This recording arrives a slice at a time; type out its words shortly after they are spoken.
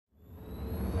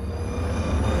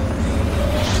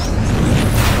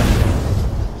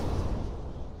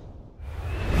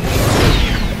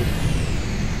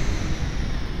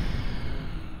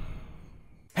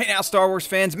now, Star Wars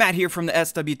fans, Matt here from the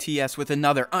SWTS with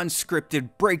another unscripted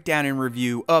breakdown and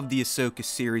review of the AHSOKA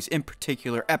series, in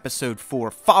particular Episode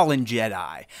 4, Fallen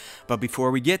Jedi. But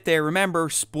before we get there, remember,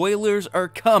 spoilers are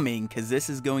coming, because this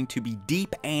is going to be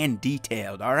deep and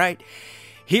detailed, alright?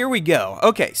 Here we go.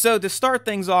 Okay, so to start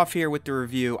things off here with the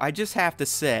review, I just have to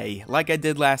say, like I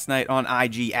did last night on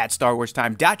IG at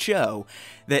StarWarsTime.show,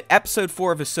 that Episode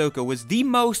 4 of AHSOKA was the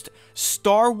most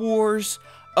Star Wars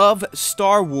of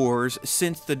Star Wars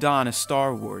since the dawn of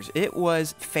Star Wars. It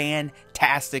was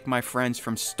fantastic, my friends,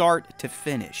 from start to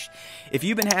finish. If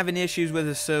you've been having issues with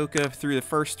AHSOKA through the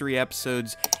first 3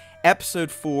 episodes, Episode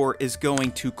 4 is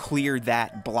going to clear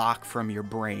that block from your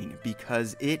brain,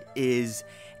 because it is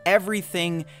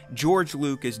everything George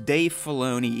Lucas, Dave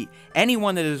Filoni,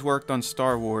 anyone that has worked on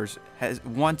Star Wars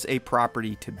wants a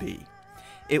property to be.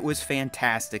 It was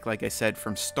fantastic, like I said,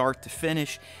 from start to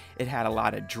finish. It had a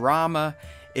lot of drama.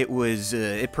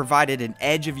 It provided an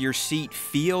edge-of-your-seat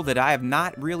feel that I have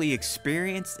not really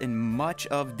experienced in much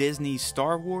of Disney's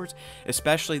Star Wars,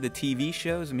 especially the TV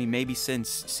shows. I mean, maybe since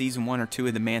Season 1 or 2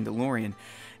 of The Mandalorian.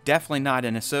 Definitely not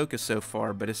in AHSOKA so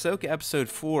far, but AHSOKA Episode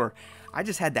 4, I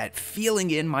just had that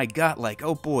feeling in my gut like,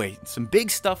 oh boy, some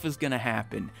big stuff is going to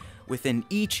happen. Within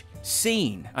each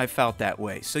scene, I felt that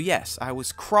way. So yes, I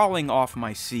was crawling off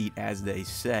my seat, as they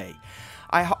say.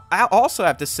 I also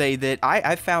have to say that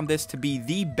I found this to be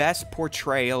the best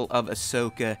portrayal of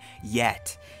AHSOKA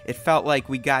yet. It felt like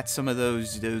we got some of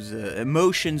those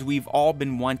emotions we've all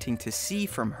been wanting to see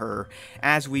from her,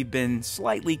 as we've been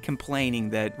slightly complaining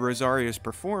that Rosario's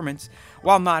performance,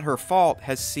 while not her fault,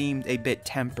 has seemed a bit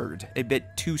tempered, a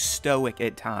bit too stoic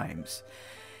at times.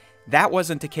 That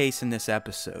wasn't the case in this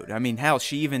episode. I mean, hell,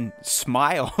 she even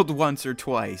smiled once or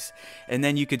twice. And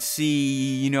then you could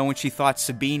see, you know, when she thought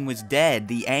Sabine was dead,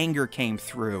 the anger came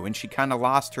through, and she kind of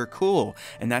lost her cool.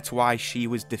 And that's why she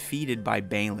was defeated by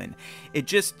Baylan.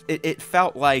 It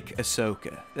felt like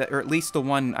AHSOKA, or at least the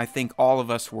one I think all of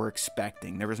us were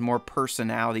expecting. There was more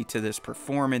personality to this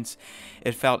performance.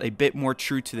 It felt a bit more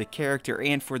true to the character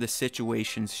and for the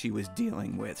situations she was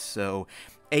dealing with. So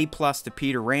A+ to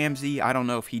Peter Ramsey. I don't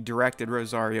know if he directed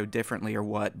Rosario differently or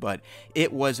what, but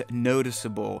it was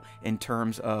noticeable in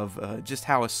terms of just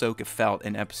how AHSOKA felt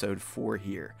in Episode 4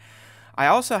 here. I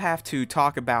also have to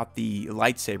talk about the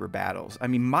lightsaber battles. I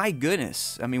mean, my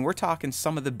goodness. I mean, we're talking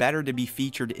some of the better to be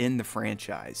featured in the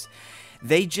franchise.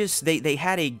 They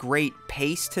had a great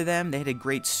pace to them. They had a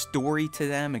great story to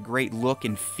them, a great look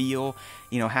and feel.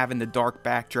 You know, having the dark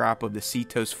backdrop of the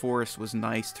Cetos Forest was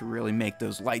nice to really make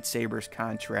those lightsabers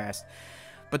contrast.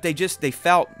 But they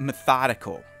felt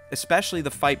methodical, especially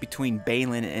the fight between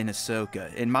Baylan and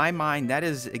AHSOKA. In my mind, that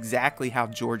is exactly how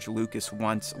George Lucas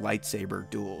wants lightsaber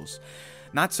duels.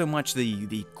 Not so much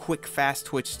the quick, fast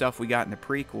twitch stuff we got in the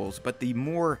prequels, but the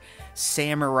more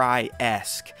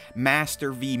samurai-esque,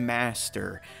 master v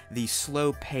master, the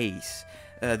slow pace,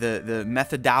 the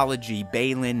methodology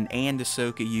Baylan and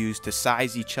AHSOKA used to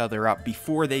size each other up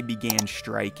before they began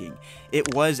striking.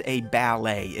 It was a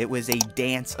ballet. It was a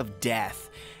dance of death.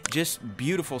 Just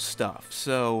beautiful stuff.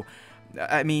 So,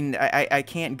 I mean, I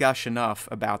can't gush enough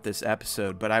about this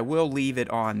episode, but I will leave it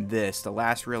on this. The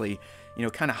last really, you know,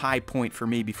 kind of high point for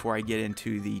me before I get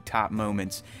into the top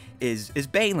moments is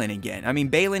Baylan again. I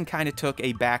mean, Baylan kind of took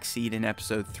a backseat in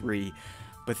Episode 3,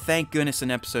 but thank goodness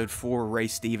in Episode 4, Ray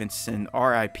Stevenson,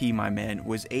 R.I.P. my man,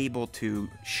 was able to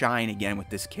shine again with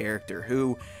this character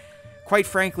who, quite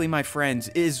frankly, my friends,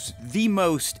 is the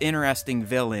most interesting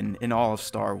villain in all of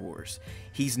Star Wars.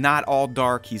 He's not all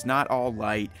dark, he's not all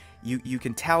light. You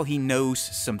can tell he knows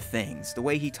some things. The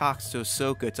way he talks to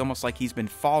AHSOKA, it's almost like he's been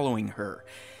following her.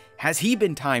 Has he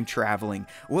been time traveling?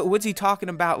 What's he talking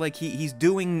about? Like he's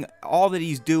doing all that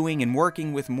he's doing and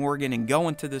working with Morgan and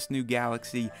going to this new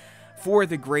galaxy for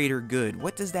the greater good.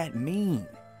 What does that mean?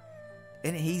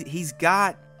 And he's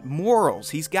got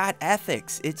morals. He's got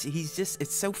ethics.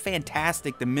 It's so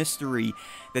fantastic, the mystery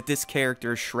that this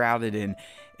character is shrouded in.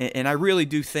 And I really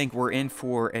do think we're in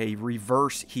for a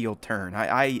reverse heel turn.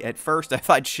 At first, I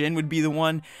thought Shin would be the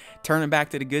one turning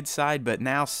back to the good side, but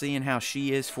now seeing how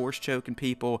she is force choking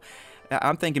people,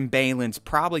 I'm thinking Baylan's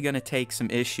probably going to take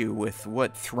some issue with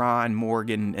what Thrawn,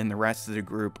 Morgan, and the rest of the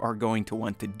group are going to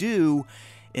want to do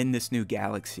in this new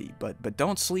galaxy. But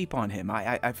don't sleep on him.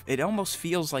 It almost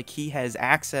feels like he has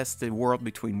access to the world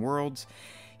between worlds.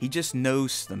 He just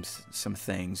knows some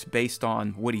things based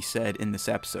on what he said in this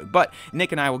episode. But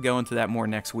Nick and I will go into that more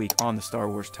next week on the Star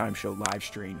Wars Time Show live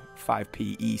stream, 5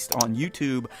 p. East on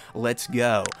YouTube. Let's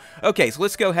go. Okay, so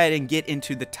let's go ahead and get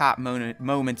into the top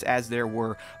moments, as there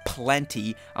were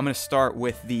plenty. I'm going to start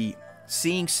with the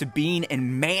seeing Sabine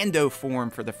in Mando form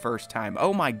for the first time.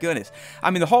 Oh my goodness. I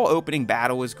mean, the whole opening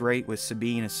battle was great with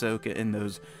Sabine, Ahsoka, and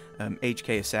those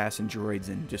HK assassin droids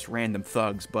and just random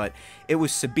thugs, but it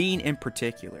was Sabine in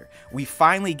particular. We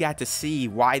finally got to see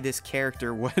why this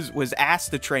character was asked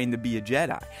to train to be a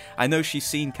Jedi. I know she's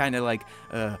seen kind of like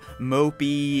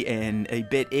mopey and a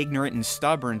bit ignorant and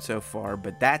stubborn so far,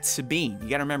 but that's Sabine. You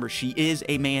gotta remember, she is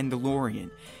a Mandalorian.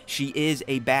 She is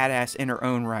a badass in her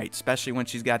own right, especially when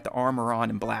she's got the armor on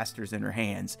and blasters in her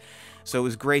hands. So it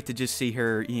was great to just see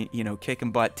her, you know,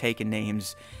 kicking butt, taking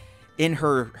names in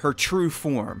her true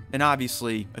form. And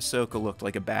obviously Ahsoka looked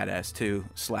like a badass too,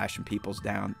 slashing people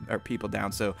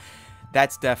down. So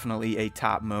that's definitely a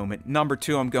top moment. Number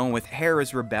 2, I'm going with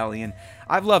Hera's rebellion.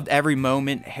 I've loved every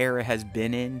moment Hera has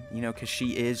been in, you know, because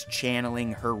she is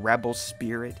channeling her rebel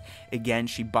spirit. Again,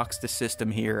 she bucks the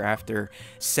system here after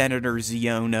Senator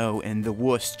Ziono and the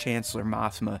wuss Chancellor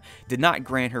Mothma did not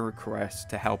grant her request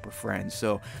to help her friends.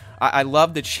 So I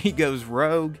love that she goes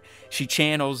rogue. She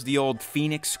channels the old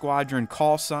Phoenix Squadron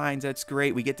call signs. That's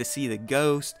great. We get to see the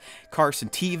Ghost. Carson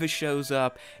Teva shows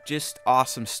up. Just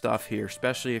awesome stuff here,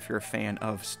 especially if you're a fan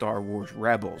of Star Wars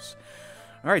Rebels.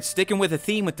 All right, sticking with a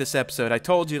theme with this episode. I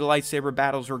told you the lightsaber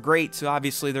battles were great, so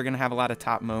obviously they're going to have a lot of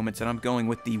top moments, and I'm going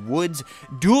with the Woods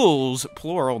duels,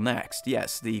 plural, next.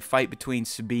 Yes, the fight between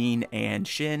Sabine and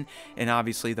Shin, and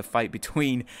obviously the fight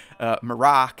between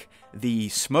Marok, the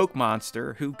smoke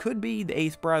monster, who could be the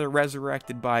 8th brother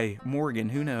resurrected by Morgan,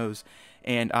 who knows,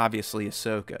 and obviously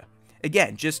Ahsoka.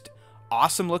 Again, just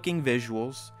awesome-looking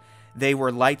visuals. They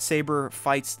were lightsaber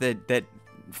fights that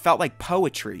felt like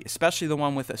poetry, especially the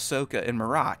one with Ahsoka and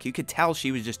Marok. You could tell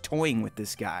she was just toying with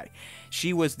this guy.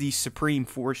 She was the supreme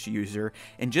force user,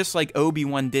 and just like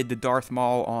Obi-Wan did to Darth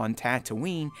Maul on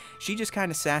Tatooine, she just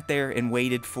kind of sat there and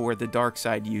waited for the dark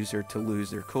side user to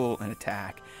lose their cool and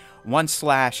attack. One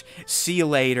slash, see you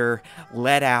later,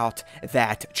 let out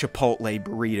that Chipotle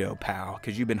burrito, pal,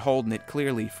 because you've been holding it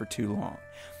clearly for too long.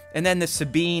 And then the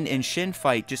Sabine and Shin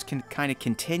fight just kind of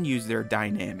continues their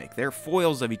dynamic. They're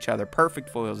foils of each other, perfect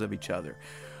foils of each other.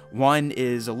 One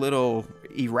is a little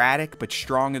erratic but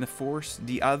strong in the Force.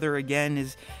 The other, again,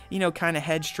 is, you know, kind of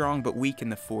headstrong but weak in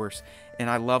the Force. And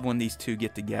I love when these two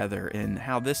get together, and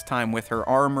how this time with her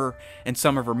armor and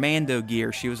some of her Mando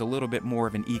gear, she was a little bit more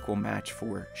of an equal match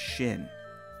for Shin.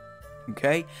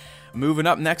 Okay, moving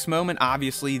up, next moment,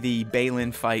 obviously the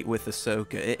Baylan fight with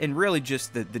Ahsoka, and really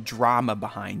just the drama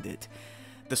behind it.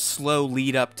 The slow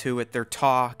lead up to it, their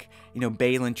talk, you know,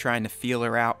 Baylan trying to feel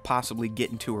her out, possibly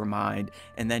get into her mind,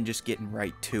 and then just getting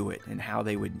right to it, and how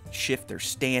they would shift their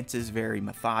stances very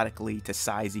methodically to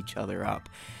size each other up.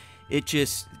 It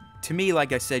just, to me,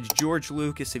 like I said, George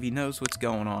Lucas, if he knows what's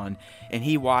going on, and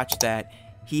he watched that,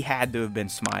 he had to have been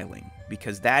smiling,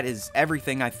 because that is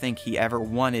everything I think he ever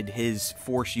wanted his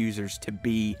Force users to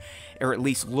be, or at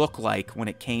least look like, when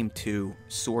it came to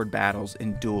sword battles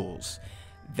and duels.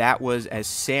 That was as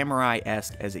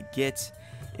samurai-esque as it gets.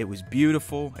 It was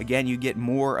beautiful. Again, you get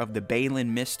more of the Baylan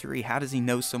mystery. How does he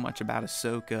know so much about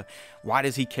Ahsoka? Why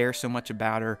does he care so much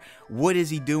about her? What is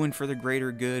he doing for the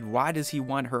greater good? Why does he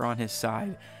want her on his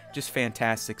side? Just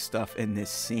fantastic stuff in this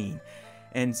scene.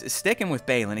 And sticking with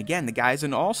Baylan, again, the guy's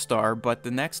an all-star, but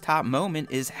the next top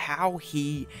moment is how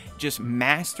he just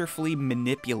masterfully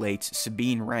manipulates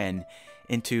Sabine Wren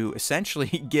into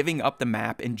essentially giving up the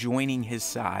map and joining his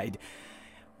side.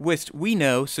 Which we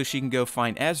know, so she can go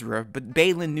find Ezra, but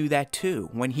Baylan knew that too.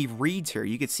 When he reads her,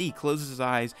 you can see he closes his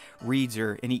eyes, reads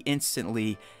her, and he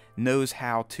instantly knows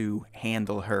how to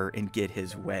handle her and get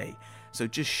his way. So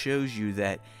it just shows you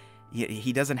that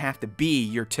he doesn't have to be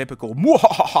your typical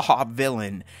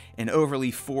villain and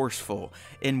overly forceful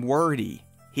and wordy.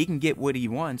 He can get what he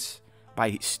wants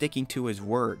by sticking to his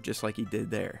word, just like he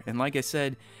did there. And like I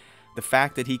said, the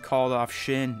fact that he called off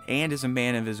Shin and is a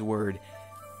man of his word,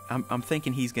 I'm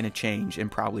thinking he's going to change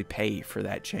and probably pay for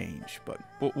that change. But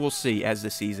we'll see as the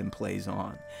season plays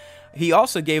on. He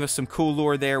also gave us some cool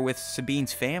lore there with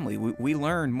Sabine's family. We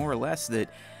learned more or less that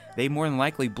they more than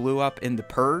likely blew up in the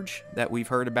Purge that we've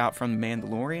heard about from The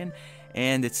Mandalorian,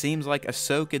 and it seems like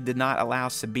Ahsoka did not allow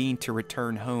Sabine to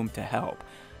return home to help.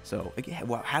 So, again,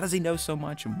 well, how does he know so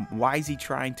much, and why is he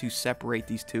trying to separate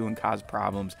these two and cause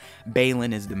problems?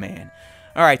 Baylan is the man.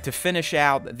 All right, to finish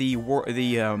out the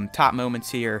top moments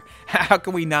here, how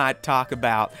can we not talk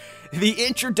about the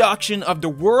introduction of the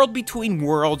World Between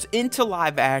Worlds into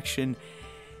live action,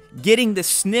 getting the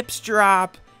snips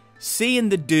drop, seeing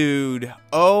the dude.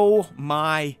 Oh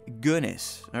my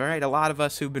goodness. All right, a lot of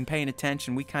us who've been paying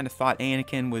attention, we kind of thought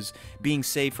Anakin was being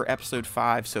saved for episode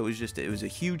 5, so it was a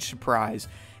huge surprise.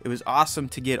 It was awesome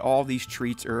to get all these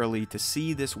treats early, to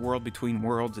see this world between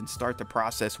worlds and start to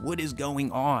process what is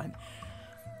going on.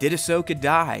 Did Ahsoka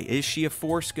die? Is she a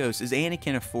Force ghost? Is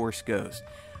Anakin a Force ghost?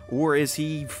 Or is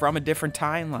he from a different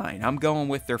timeline? I'm going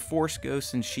with their Force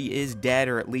ghost, and she is dead,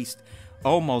 or at least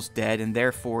almost dead, and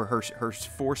therefore her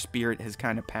Force spirit has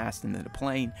kind of passed into the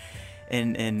plane.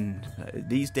 And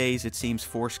these days, it seems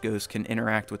Force ghosts can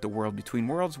interact with the world between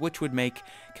worlds, which would make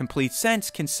complete sense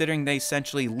considering they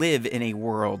essentially live in a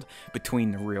world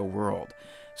between the real world.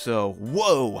 So,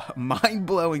 whoa,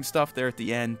 mind-blowing stuff there at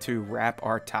the end to wrap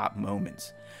our top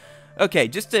moments. Okay,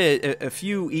 just a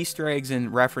few Easter eggs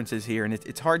and references here, and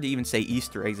it's hard to even say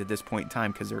Easter eggs at this point in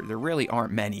time because there really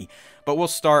aren't many. But we'll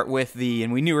start with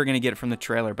and we knew we were going to get it from the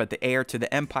trailer, but the Heir to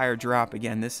the Empire drop.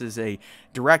 Again, this is a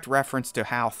direct reference to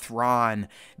how Thrawn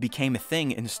became a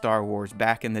thing in Star Wars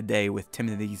back in the day with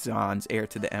Timothy Zahn's Heir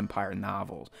to the Empire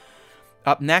novels.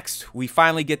 Up next, we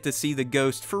finally get to see the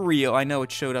ghost for real. I know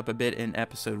it showed up a bit in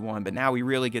episode 1, but now we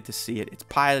really get to see it. It's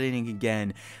piloting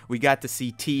again. We got to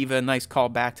see Tiva, nice call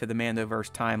back to the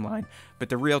Mandoverse timeline. But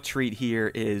the real treat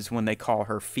here is when they call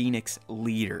her Phoenix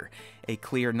Leader, a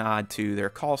clear nod to their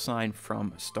call sign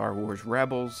from Star Wars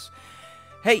Rebels.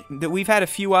 Hey, we've had a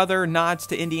few other nods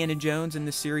to Indiana Jones in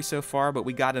this series so far, but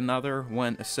we got another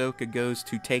when Ahsoka goes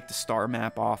to take the star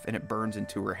map off and it burns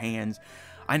into her hands.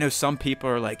 I know some people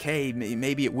are like, hey,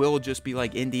 maybe it will just be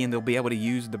like Indy and they'll be able to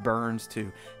use the burns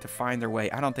to find their way.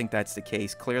 I don't think that's the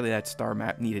case. Clearly that star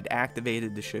map needed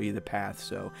activated to show you the path,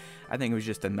 so I think it was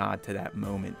just a nod to that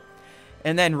moment.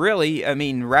 And then really, I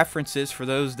mean, references for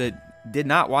those that did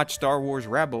not watch Star Wars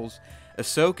Rebels.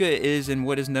 Ahsoka is in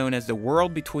what is known as the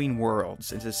world between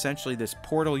worlds. It's essentially this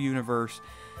portal universe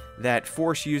that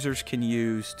Force users can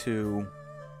use to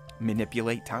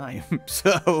manipulate time.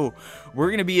 So we're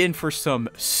going to be in for some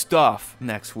stuff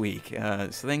next week.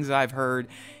 So things I've heard,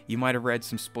 you might have read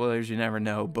some spoilers, you never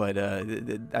know, but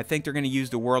I think they're going to use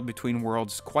the world between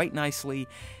worlds quite nicely,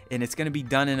 and it's going to be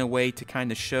done in a way to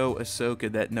kind of show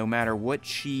Ahsoka that no matter what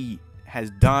she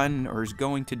has done or is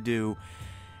going to do,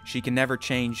 she can never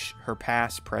change her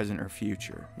past, present, or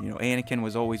future. You know, Anakin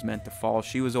was always meant to fall.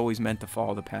 She was always meant to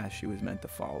follow the path she was meant to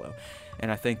follow.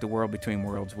 And I think the world between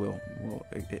worlds will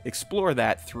explore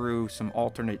that through some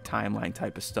alternate timeline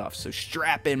type of stuff. So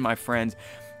strap in, my friends.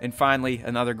 And finally,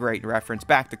 another great reference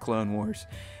back to Clone Wars.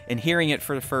 And hearing it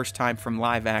for the first time from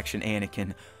live-action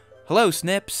Anakin. Hello,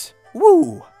 Snips.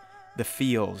 Woo! The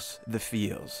feels. The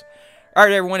feels.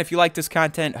 Alright everyone, if you like this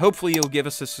content, hopefully you'll give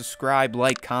us a subscribe,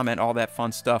 like, comment, all that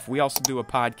fun stuff. We also do a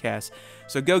podcast,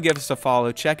 so go give us a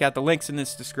follow. Check out the links in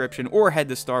this description or head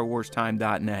to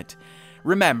StarWarsTime.net.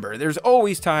 Remember, there's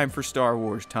always time for Star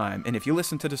Wars Time, and if you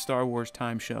listen to the Star Wars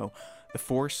Time show, the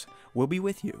Force will be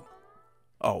with you.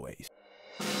 Always.